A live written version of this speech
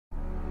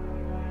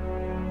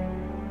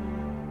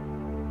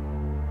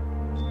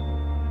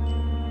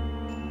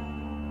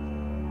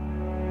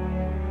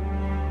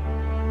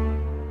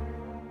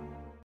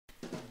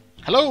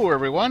Hello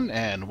everyone,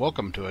 and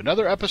welcome to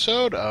another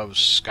episode of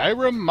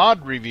Skyrim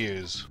Mod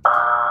Reviews.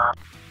 No,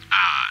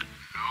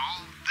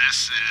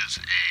 this is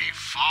a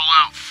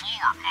Fallout 4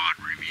 mod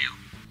review.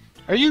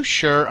 Are you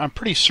sure? I'm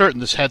pretty certain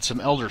this had some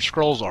Elder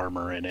Scrolls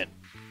armor in it.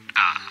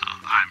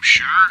 I'm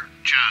sure.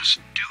 Just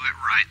do it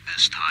right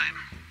this time.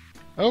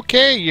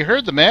 Okay, you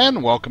heard the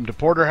man. Welcome to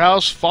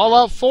Porterhouse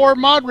Fallout 4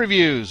 Mod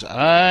Reviews.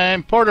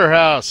 I'm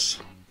Porterhouse.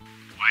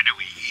 Why do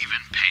we even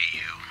pay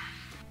you?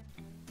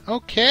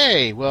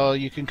 Okay, well,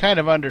 you can kind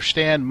of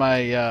understand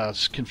my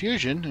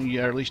confusion,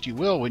 or at least you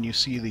will when you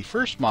see the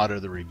first mod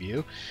of the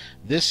review.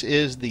 This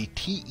is the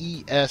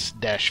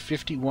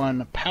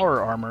TES-51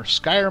 Power Armor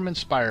Skyrim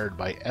inspired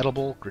by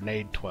Edible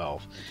Grenade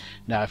 12.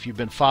 Now, if you've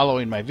been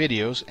following my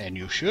videos, and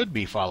you should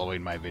be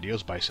following my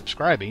videos by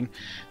subscribing,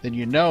 then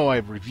you know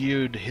I've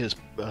reviewed his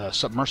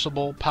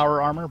submersible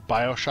power armor,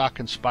 Bioshock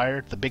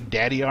inspired, the Big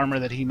Daddy armor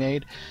that he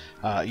made.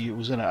 I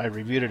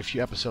reviewed it a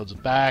few episodes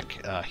back.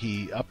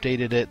 He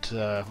updated it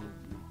a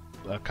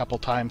couple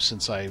times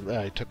since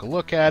I took a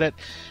look at it.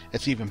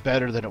 It's even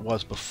better than it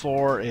was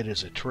before. It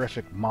is a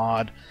terrific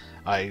mod.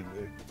 I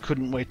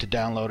couldn't wait to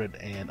download it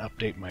and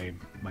update my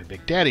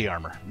Big Daddy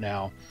armor.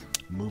 Now,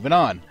 moving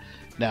on.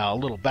 Now, a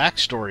little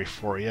backstory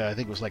for you. I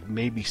think it was like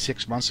maybe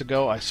 6 months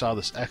ago, I saw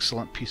this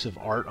excellent piece of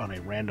art on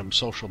a random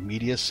social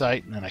media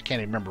site, and I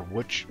can't even remember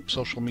which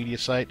social media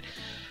site.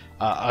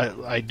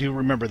 I do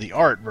remember the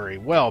art very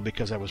well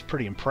because I was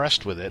pretty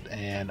impressed with it,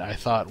 and I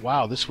thought,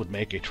 wow, this would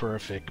make a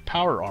terrific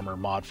power armor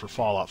mod for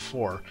Fallout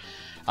 4.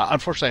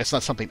 Unfortunately, it's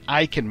not something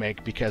I can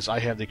make because I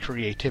have the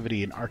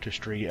creativity and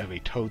artistry of a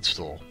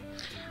toadstool.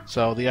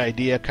 So the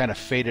idea kind of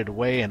faded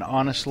away, and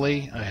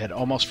honestly, I had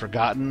almost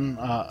forgotten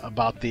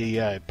about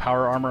the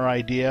power armor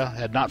idea. I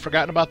had not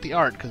forgotten about the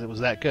art because it was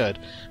that good,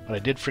 but I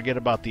did forget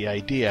about the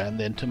idea, and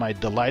then to my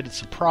delighted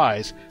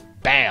surprise,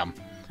 bam!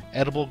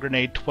 Edible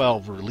Grenade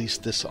 12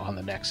 released this on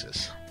the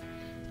Nexus.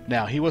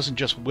 Now, he wasn't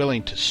just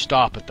willing to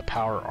stop at the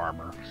power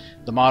armor.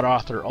 The mod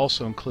author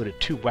also included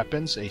two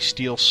weapons, a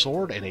steel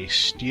sword and a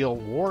steel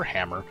war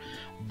hammer.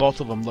 Both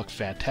of them look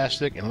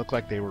fantastic and look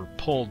like they were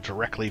pulled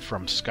directly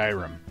from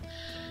Skyrim.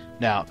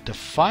 Now, to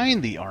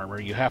find the armor,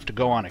 you have to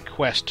go on a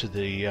quest to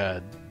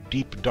the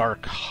deep,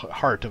 dark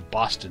heart of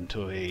Boston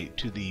to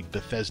the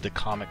Bethesda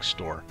comic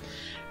store.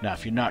 Now,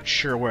 if you're not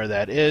sure where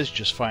that is,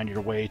 just find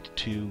your way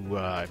to,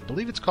 I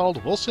believe it's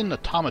called Wilson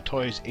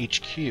Automatoys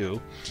HQ,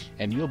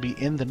 and you'll be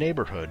in the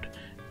neighborhood.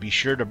 Be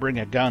sure to bring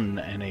a gun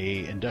and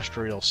a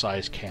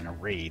industrial-sized can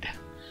of Raid.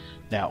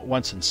 Now,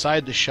 once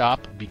inside the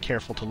shop, be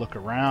careful to look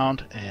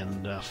around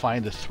and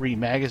find the 3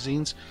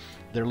 magazines.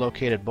 They're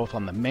located both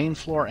on the main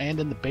floor and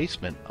in the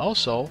basement.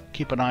 Also,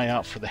 keep an eye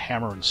out for the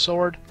hammer and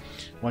sword.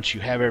 Once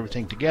you have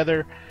everything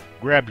together,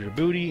 grab your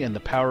booty and the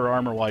power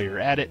armor while you're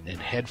at it and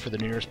head for the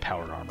nearest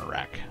power armor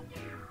rack.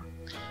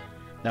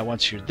 Now,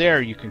 once you're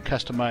there, you can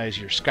customize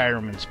your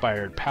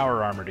Skyrim-inspired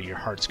power armor to your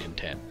heart's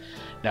content.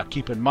 Now,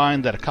 keep in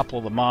mind that a couple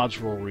of the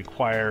mods will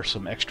require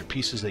some extra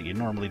pieces that you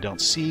normally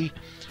don't see.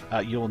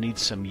 You'll need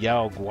some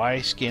Yao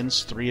Guai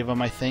skins, 3 of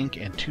them I think,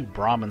 and 2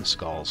 Brahmin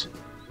skulls.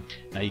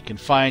 Now, you can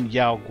find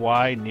Yao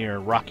Guai near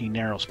Rocky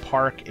Narrows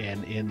Park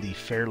and in the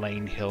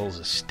Fairlane Hills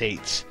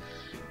Estates.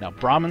 Now,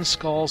 Brahmin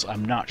skulls,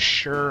 I'm not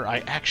sure.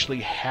 I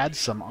actually had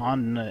some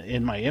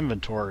in my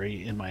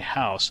inventory in my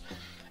house,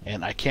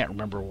 and I can't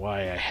remember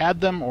why I had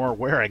them or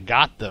where I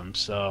got them.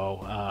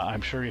 So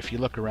I'm sure if you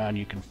look around,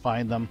 you can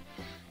find them.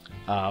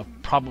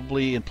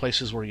 Probably in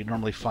places where you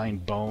normally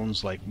find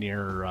bones, like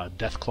near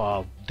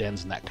Deathclaw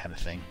dens and that kind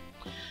of thing.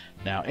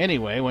 Now,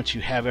 anyway, once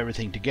you have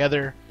everything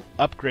together,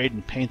 upgrade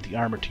and paint the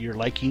armor to your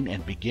liking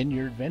and begin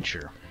your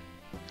adventure.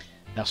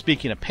 Now,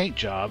 speaking of paint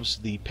jobs,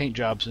 the paint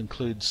jobs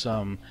include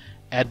some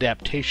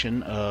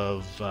adaptation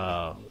of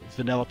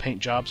vanilla paint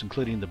jobs,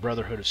 including the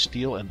Brotherhood of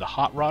Steel and the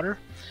Hot Rodder,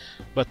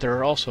 but there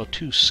are also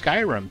 2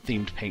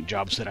 Skyrim-themed paint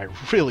jobs that I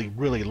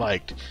really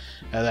liked.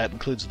 That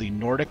includes the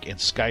Nordic and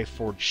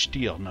Skyforged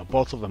Steel. Now,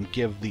 both of them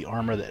give the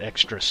armor that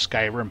extra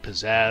Skyrim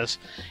pizzazz,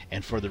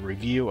 and for the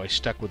review, I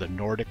stuck with a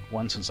Nordic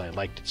one since I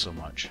liked it so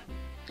much.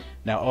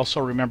 Now, also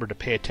remember to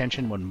pay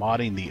attention when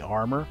modding the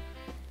armor.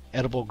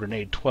 Edible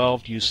Grenade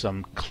 12 used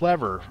some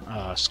clever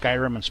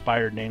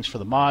Skyrim-inspired names for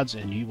the mods,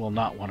 and you will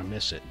not want to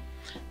miss it.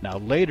 Now,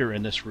 later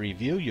in this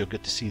review, you'll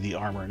get to see the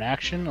armor in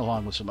action,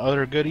 along with some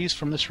other goodies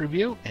from this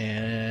review,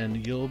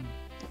 and you'll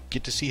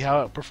get to see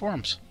how it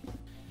performs.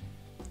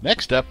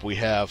 Next up, we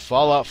have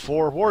Fallout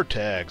 4 War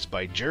Tags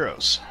by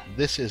Jerros.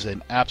 This is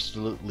an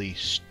absolutely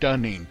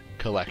stunning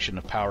collection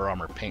of power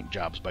armor paint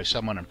jobs by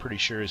someone I'm pretty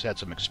sure has had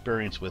some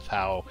experience with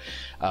how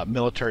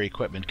military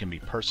equipment can be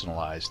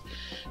personalized.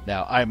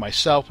 Now, I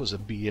myself was a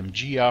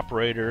BMG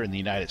operator in the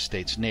United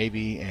States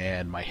Navy,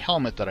 and my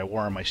helmet that I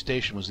wore on my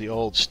station was the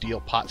old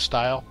steel pot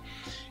style,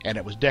 and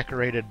it was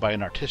decorated by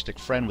an artistic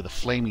friend with a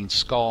flaming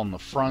skull on the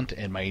front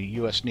and my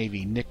U.S.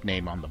 Navy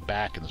nickname on the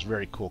back, and this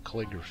very cool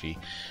calligraphy.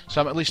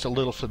 So I'm at least a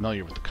little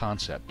familiar with the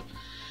concept.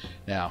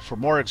 Now, for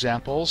more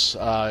examples,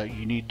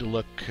 you need to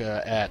look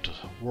at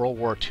World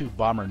War II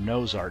bomber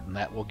nose art, and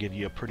that will give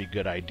you a pretty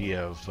good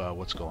idea of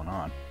what's going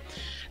on.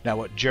 Now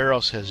what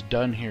Jerros has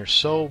done here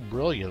so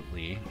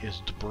brilliantly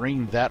is to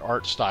bring that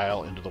art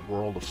style into the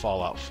world of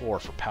Fallout 4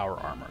 for power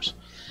armors.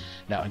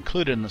 Now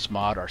included in this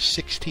mod are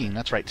 16,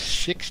 that's right,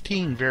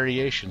 16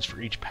 variations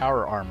for each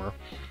power armor,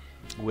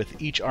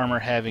 with each armor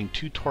having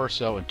 2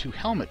 torso and 2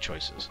 helmet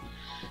choices.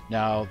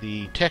 Now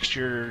the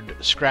textured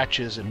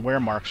scratches and wear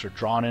marks are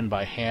drawn in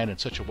by hand in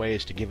such a way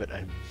as to give it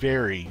a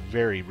very,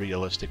 very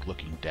realistic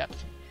looking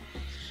depth.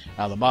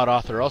 Now the mod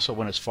author also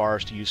went as far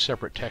as to use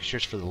separate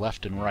textures for the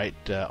left and right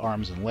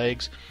arms and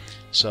legs.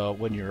 So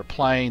when you're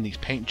applying these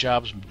paint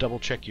jobs, double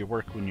check your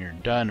work when you're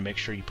done and make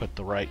sure you put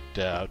the right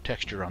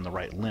texture on the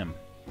right limb.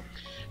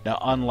 Now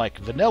unlike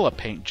vanilla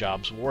paint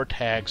jobs, War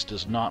Tags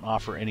does not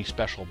offer any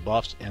special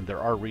buffs, and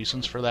there are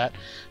reasons for that.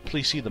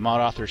 Please see the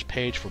mod author's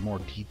page for more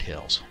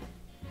details.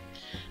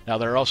 Now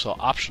there are also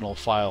optional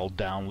file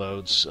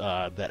downloads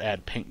that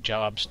add paint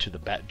jobs to the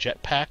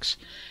jetpacks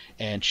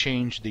and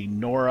change the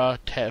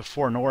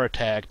for Nora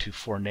tag to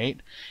Fornate,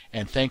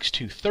 and thanks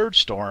to Third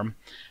Storm,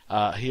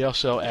 he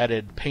also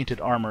added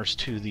painted armors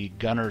to the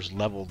gunner's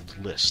leveled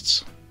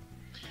lists.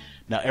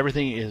 Now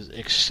everything is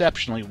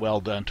exceptionally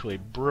well done to a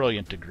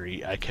brilliant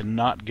degree. I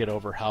cannot get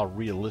over how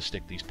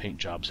realistic these paint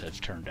jobs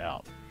have turned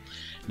out.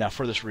 Now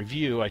for this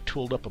review I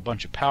tooled up a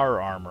bunch of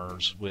power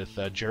armors with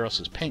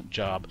Jerros' paint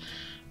job,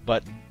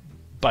 but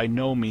by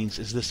no means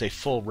is this a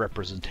full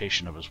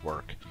representation of his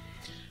work.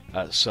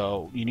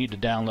 So you need to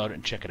download it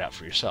and check it out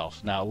for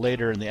yourself. Now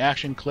later in the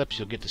action clips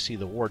you'll get to see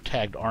the war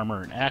tagged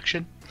armor in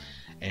action,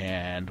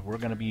 and we're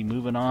going to be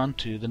moving on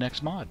to the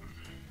next mod.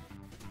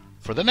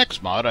 For the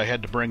next mod I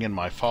had to bring in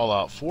my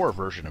Fallout 4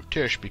 version of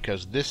Tish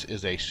because this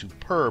is a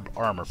superb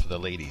armor for the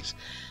ladies.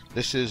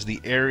 This is the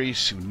Ares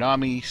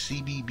Tsunami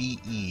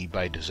CBBE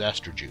by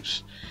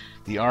DizzasterJuice.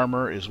 The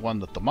armor is one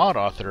that the mod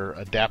author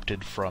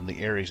adapted from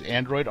the Ares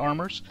Android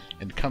armors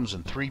and comes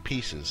in 3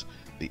 pieces: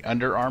 the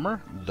under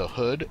armor, the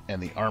hood,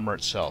 and the armor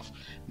itself.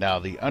 Now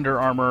the under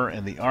armor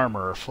and the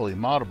armor are fully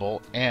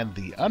moddable, and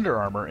the under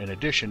armor in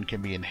addition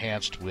can be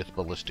enhanced with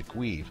ballistic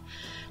weave.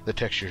 The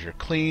textures are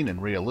clean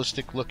and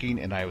realistic looking,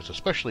 and I was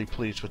especially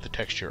pleased with the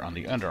texture on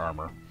the under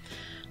armor.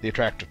 The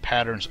attractive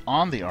patterns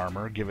on the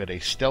armor give it a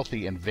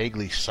stealthy and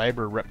vaguely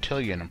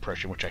cyber-reptilian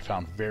impression, which I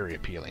found very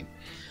appealing.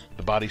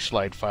 The body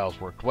slide files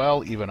worked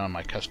well, even on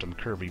my custom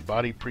curvy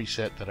body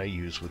preset that I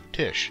use with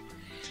Tish.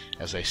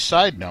 As a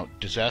side note,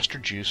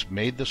 DizzasterJuice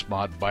made this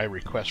mod by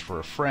request for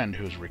a friend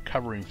who is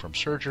recovering from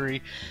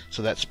surgery,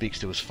 so that speaks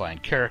to his fine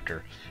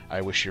character.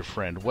 I wish your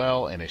friend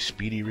well and a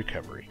speedy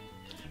recovery.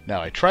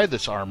 Now I tried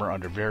this armor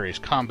under various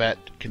combat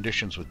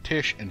conditions with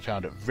Tish and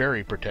found it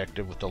very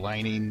protective with the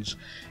linings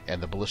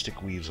and the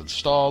ballistic weaves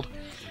installed.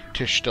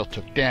 Tish still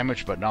took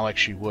damage, but not like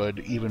she would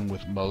even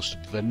with most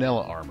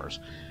vanilla armors.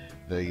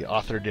 The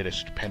author did a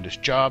stupendous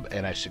job,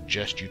 and I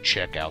suggest you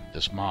check out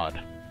this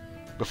mod.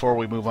 Before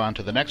we move on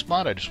to the next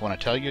mod, I just want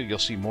to tell you, you'll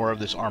see more of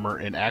this armor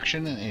in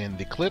action in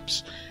the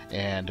clips,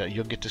 and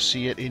you'll get to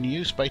see it in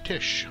use by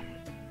Tish.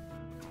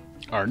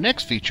 Our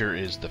next feature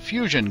is the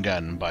Fusion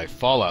Gun by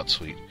Fallout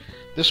Suite.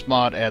 This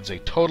mod adds a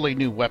totally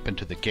new weapon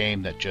to the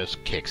game that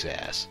just kicks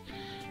ass.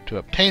 To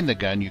obtain the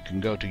gun, you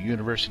can go to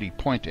University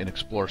Point and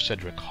explore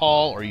Cedric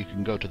Hall, or you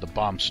can go to the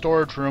bomb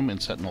storage room in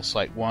Sentinel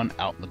Site 1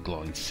 out in the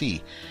glowing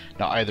sea.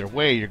 Now either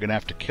way, you're going to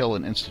have to kill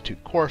an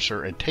Institute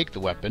Courser and take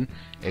the weapon,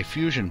 a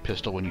fusion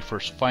pistol, when you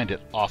first find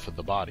it, off of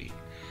the body.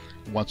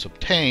 Once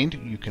obtained,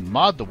 you can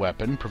mod the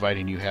weapon,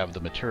 providing you have the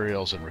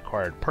materials and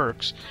required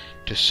perks,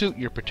 to suit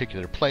your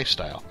particular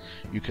playstyle.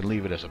 You can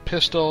leave it as a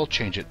pistol,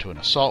 change it to an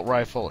assault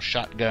rifle, a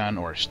shotgun,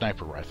 or a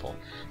sniper rifle.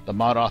 The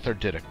mod author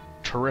did a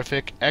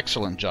terrific,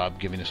 excellent job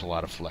giving us a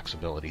lot of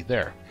flexibility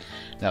there.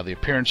 Now the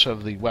appearance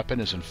of the weapon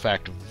is in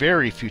fact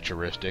very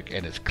futuristic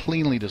and is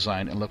cleanly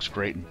designed and looks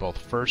great in both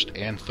first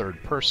and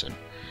third person.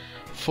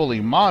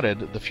 Fully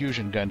modded, the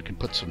fusion gun can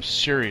put some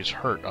serious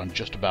hurt on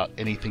just about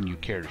anything you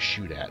care to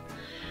shoot at.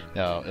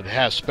 Now it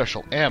has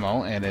special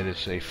ammo, and it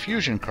is a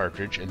fusion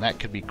cartridge, and that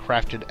can be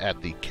crafted at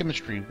the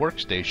chemistry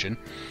workstation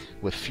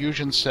with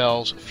fusion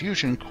cells,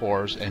 fusion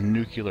cores, and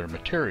nuclear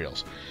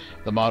materials.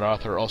 The mod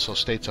author also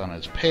states on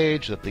his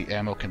page that the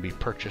ammo can be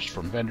purchased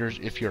from vendors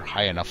if you're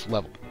high enough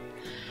level.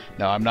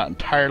 Now I'm not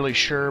entirely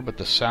sure, but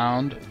the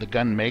sound the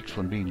gun makes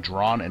when being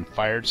drawn and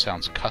fired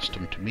sounds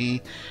custom to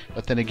me,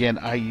 but then again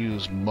I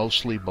use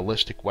mostly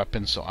ballistic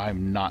weapons, so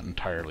I'm not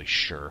entirely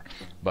sure.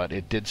 But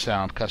it did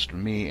sound custom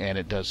to me, and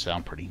it does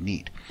sound pretty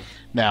neat.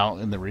 Now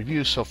in the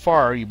review so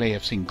far you may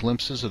have seen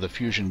glimpses of the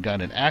fusion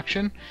gun in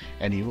action,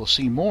 and you will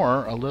see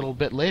more a little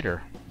bit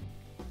later.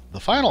 The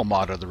final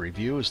mod of the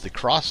review is the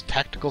CROSS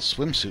Tactical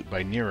Swimsuit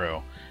by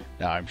Niero.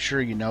 Now I'm sure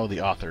you know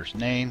the author's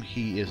name.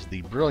 He is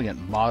the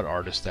brilliant mod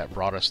artist that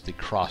brought us the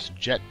CROSS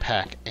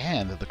Jetpack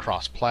and the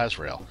CROSS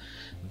Plasrail.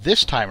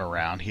 This time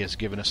around he has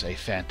given us a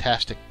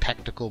fantastic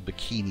tactical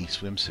bikini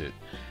swimsuit.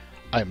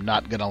 I'm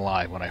not gonna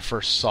lie, when I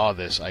first saw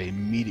this I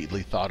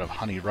immediately thought of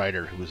Honey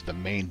Rider, who was the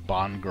main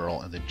Bond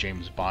girl in the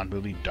James Bond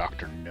movie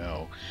Dr.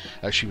 No.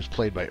 She was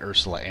played by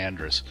Ursula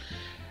Andress.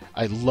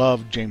 I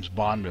love James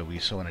Bond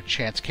movies, so when a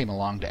chance came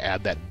along to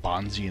add that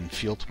Bonzian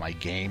feel to my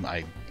game,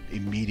 I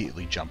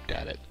immediately jumped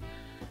at it.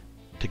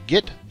 To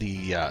get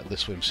the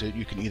swimsuit,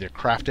 you can either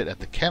craft it at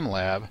the Chem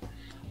Lab,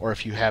 or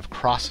if you have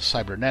CROSS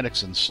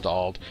Cybernetics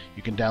installed,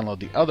 you can download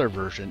the other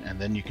version and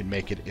then you can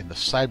make it in the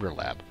Cyber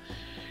Lab.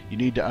 You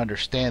need to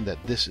understand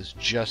that this is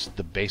just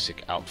the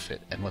basic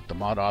outfit, and what the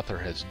mod author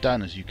has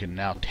done is you can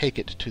now take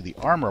it to the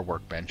armor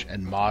workbench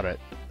and mod it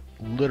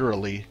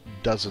literally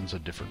dozens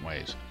of different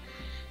ways.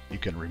 You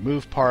can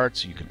remove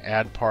parts, you can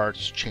add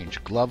parts,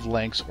 change glove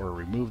lengths, or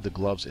remove the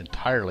gloves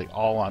entirely,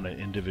 all on an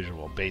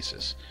individual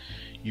basis.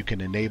 You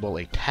can enable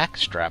a tack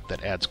strap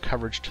that adds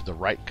coverage to the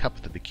right cup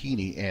of the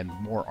bikini and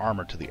more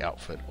armor to the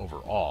outfit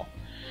overall.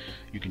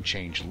 You can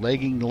change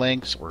legging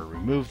lengths or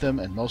remove them,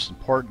 and most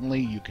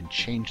importantly, you can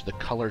change the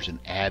colors and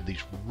add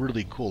these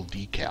really cool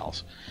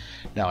decals.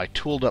 Now, I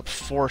tooled up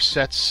 4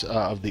 sets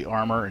of the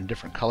armor in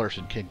different colors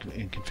and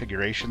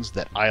configurations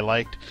that I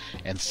liked,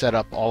 and set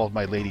up all of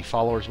my lady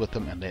followers with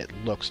them, and it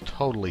looks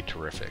totally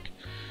terrific.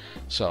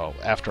 So,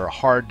 after a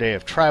hard day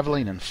of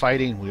traveling and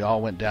fighting, we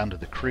all went down to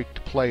the creek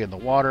to play in the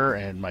water,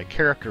 and my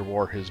character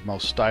wore his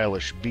most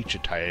stylish beach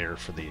attire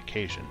for the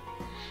occasion.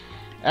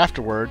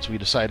 Afterwards, we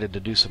decided to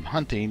do some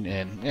hunting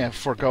and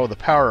forego the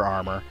power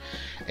armor,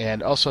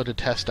 and also to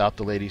test out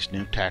the lady's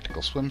new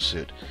tactical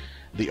swimsuit.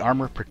 The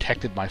armor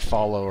protected my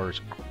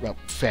followers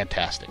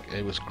fantastic.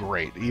 It was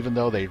great, even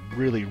though they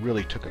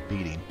really took a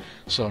beating.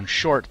 So in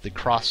short, the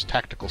CROSS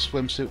Tactical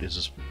Swimsuit is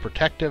as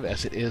protective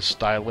as it is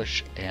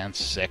stylish and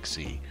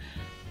sexy.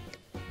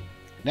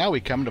 Now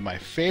we come to my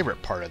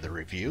favorite part of the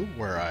review,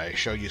 where I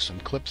show you some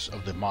clips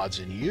of the mods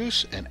in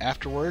use, and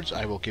afterwards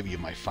I will give you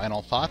my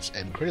final thoughts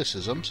and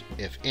criticisms,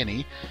 if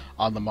any,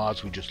 on the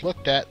mods we just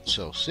looked at,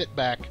 so sit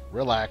back,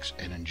 relax,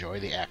 and enjoy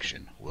the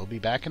action. We'll be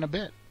back in a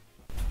bit.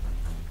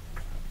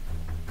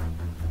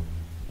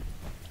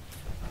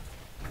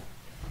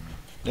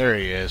 There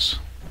he is.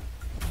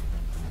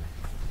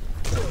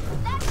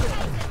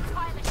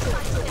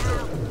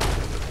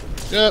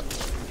 Yep.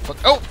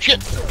 Oh, shit!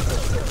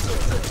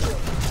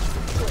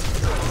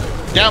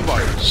 Down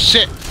bar.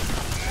 Sit.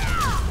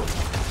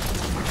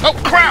 Oh,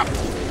 crap!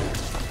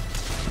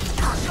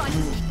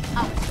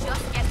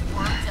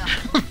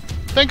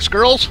 Thanks,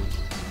 girls.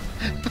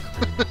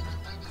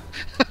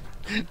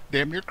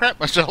 Damn near crap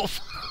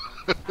myself.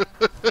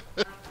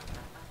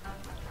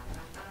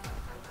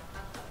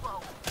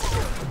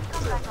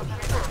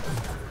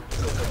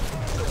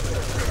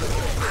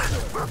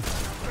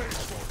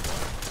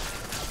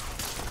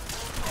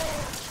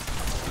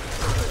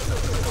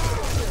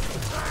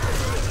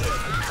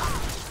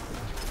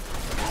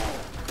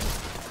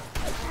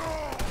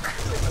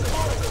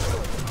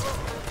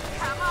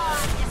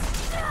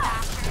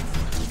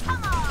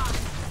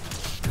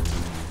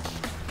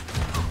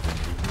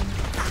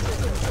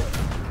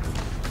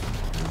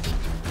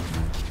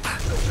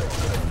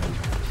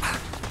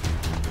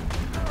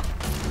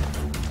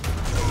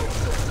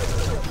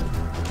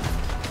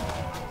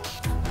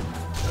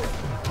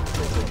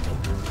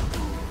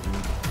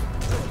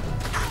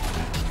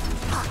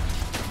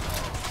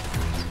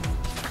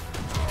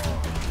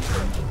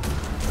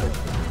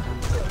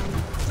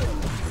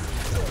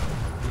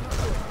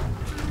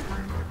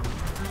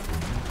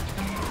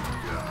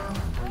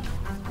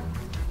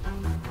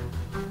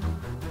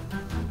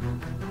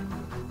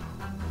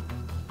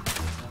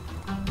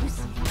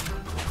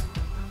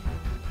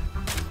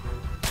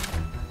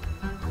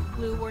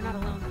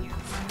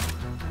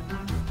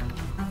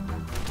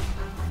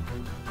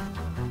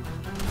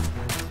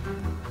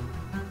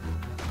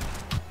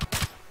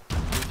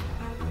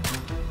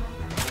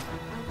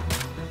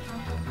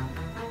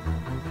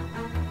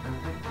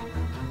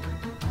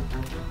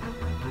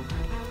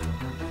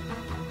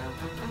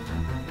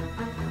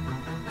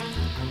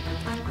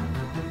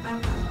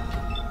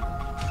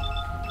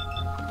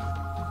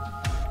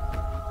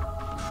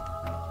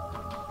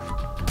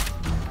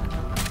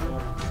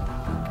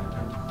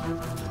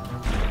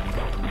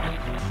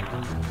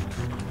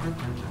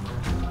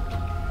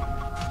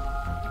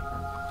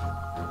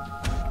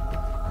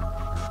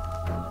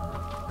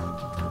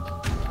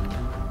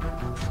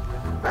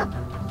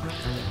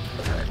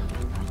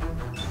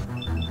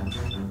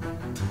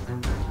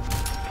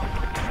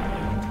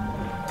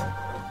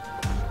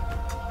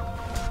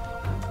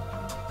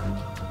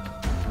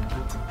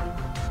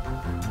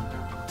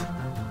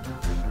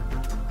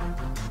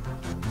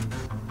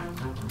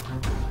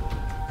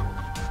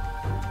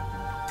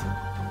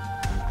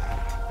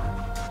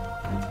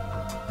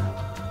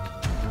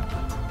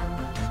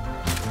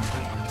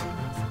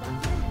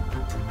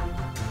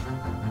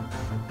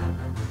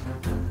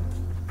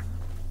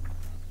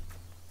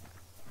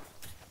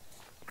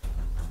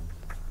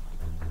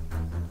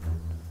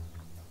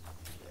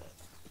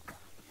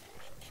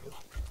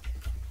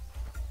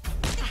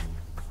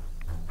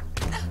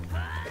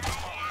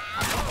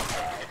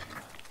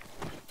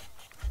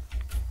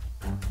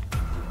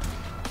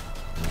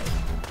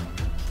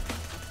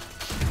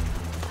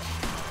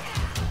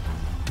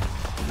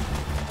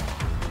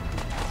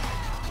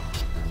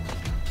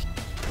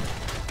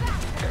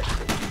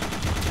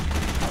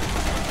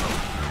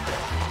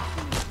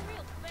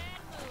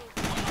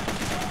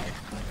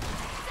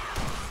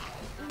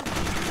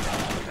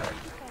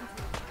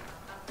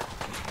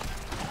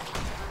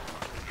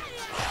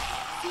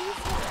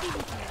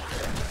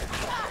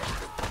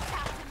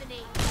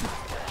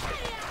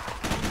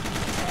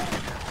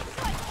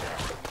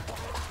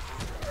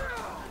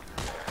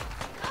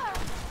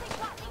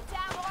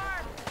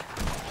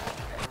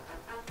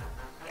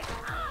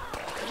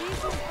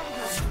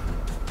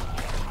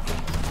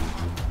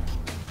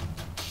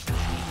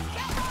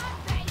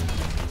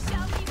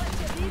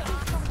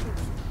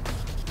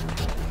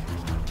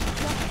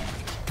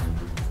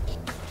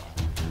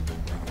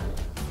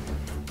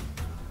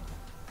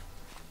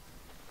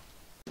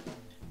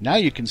 Now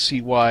you can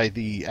see why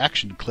the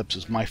action clips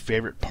is my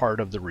favorite part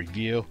of the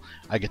review.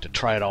 I get to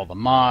try out all the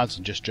mods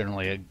and just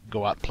generally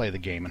go out and play the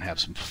game and have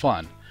some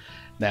fun.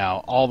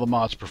 Now, all the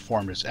mods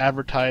performed as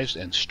advertised,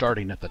 and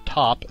starting at the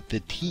top,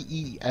 the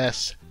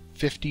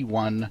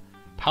TES-51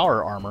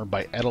 Power Armor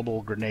by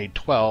Edible Grenade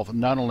 12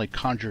 not only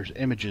conjures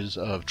images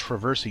of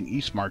traversing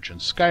Eastmarch in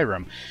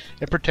Skyrim,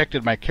 it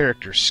protected my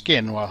character's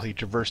skin while he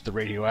traversed the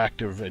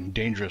radioactive and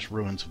dangerous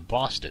ruins of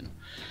Boston.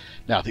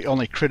 Now, the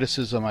only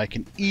criticism I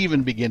can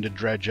even begin to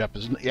dredge up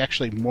is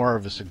actually more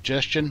of a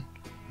suggestion: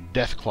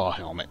 Deathclaw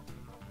helmet.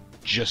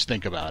 Just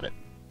think about it.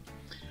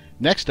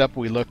 Next up,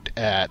 we looked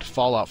at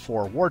Fallout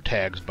 4 War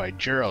Tags by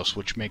Jerros,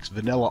 which makes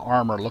vanilla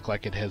armor look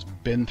like it has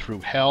been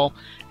through hell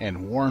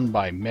and worn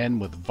by men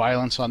with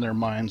violence on their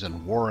minds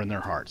and war in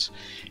their hearts.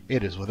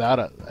 It is without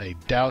a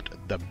doubt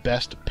the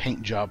best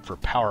paint job for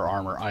power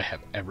armor I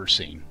have ever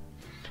seen.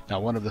 Now,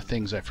 one of the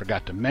things I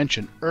forgot to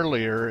mention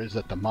earlier is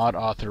that the mod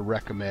author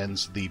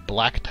recommends the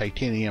Black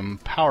Titanium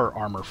Power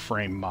Armor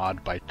Frame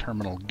mod by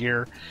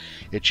TerminalGear.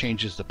 It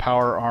changes the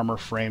power armor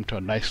frame to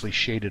a nicely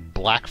shaded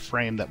black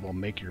frame that will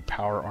make your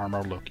power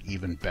armor look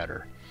even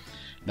better.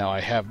 Now, I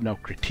have no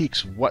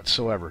critiques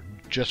whatsoever.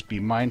 Just be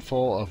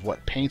mindful of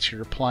what paints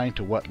you're applying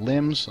to what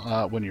limbs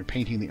when you're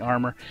painting the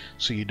armor,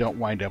 so you don't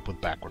wind up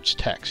with backwards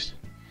text.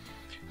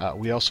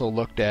 We also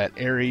looked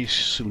at Ares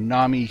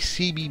Tsunami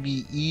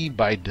CBBE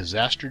by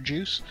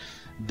DizzasterJuice.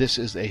 This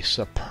is a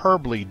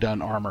superbly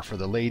done armor for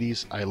the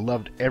ladies. I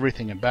loved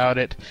everything about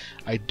it.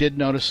 I did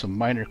notice some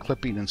minor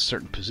clipping in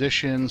certain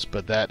positions,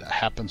 but that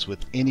happens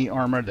with any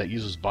armor that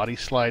uses body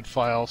slide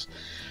files.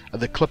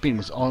 The clipping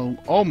was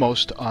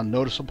almost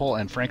unnoticeable,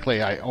 and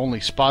frankly I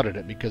only spotted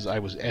it because I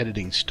was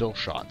editing still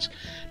shots.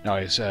 Now,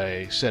 as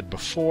I said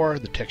before,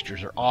 the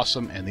textures are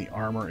awesome and the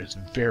armor is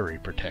very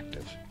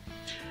protective.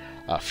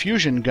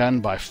 Fusion Gun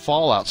by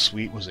Fallout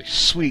Suite was a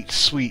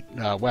sweet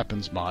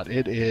weapons mod.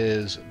 It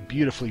is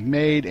beautifully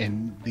made,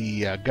 and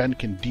the gun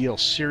can deal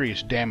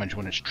serious damage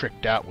when it's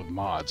tricked out with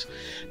mods.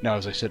 Now,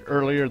 as I said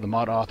earlier, the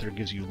mod author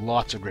gives you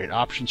lots of great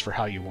options for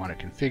how you want it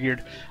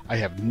configured. I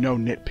have no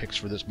nitpicks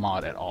for this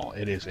mod at all.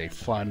 It is a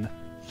fun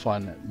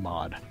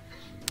mod.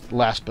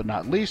 Last but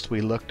not least,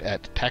 we looked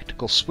at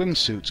Tactical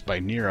Swimsuits by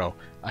Niero.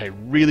 I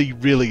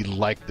really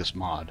like this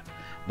mod.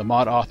 The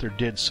mod author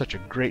did such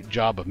a great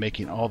job of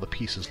making all the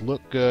pieces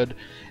look good,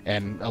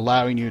 and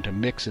allowing you to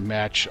mix and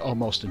match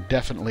almost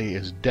indefinitely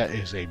is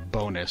a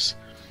bonus.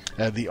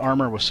 The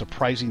armor was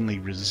surprisingly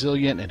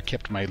resilient and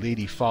kept my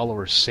lady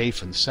followers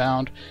safe and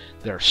sound.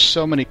 There are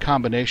so many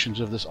combinations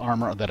of this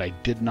armor that I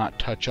did not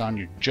touch on.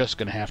 You're just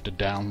going to have to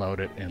download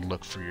it and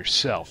look for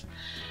yourself.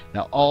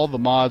 Now, all the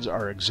mods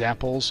are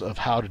examples of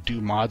how to do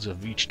mods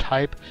of each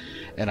type,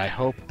 and I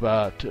hope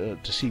to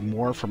see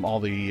more from all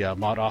the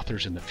mod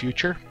authors in the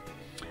future.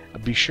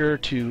 Be sure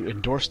to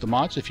endorse the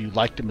mods if you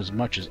liked them as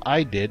much as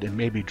I did, and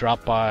maybe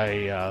drop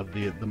by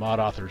the mod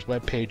author's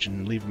webpage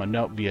and leave them a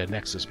note via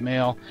Nexus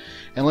Mail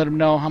and let them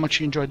know how much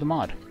you enjoyed the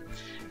mod.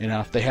 And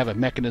if they have a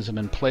mechanism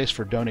in place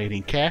for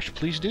donating cash,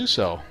 please do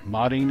so.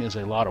 Modding is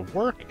a lot of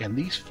work, and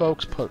these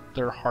folks put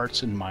their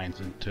hearts and minds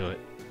into it.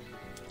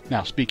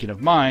 Now, speaking of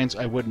minds,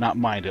 I would not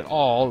mind at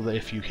all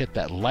if you hit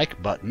that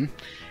like button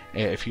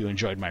if you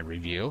enjoyed my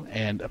review,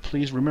 and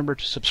please remember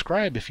to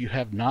subscribe if you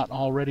have not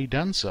already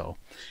done so.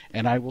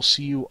 And I will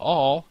see you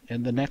all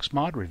in the next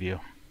mod review.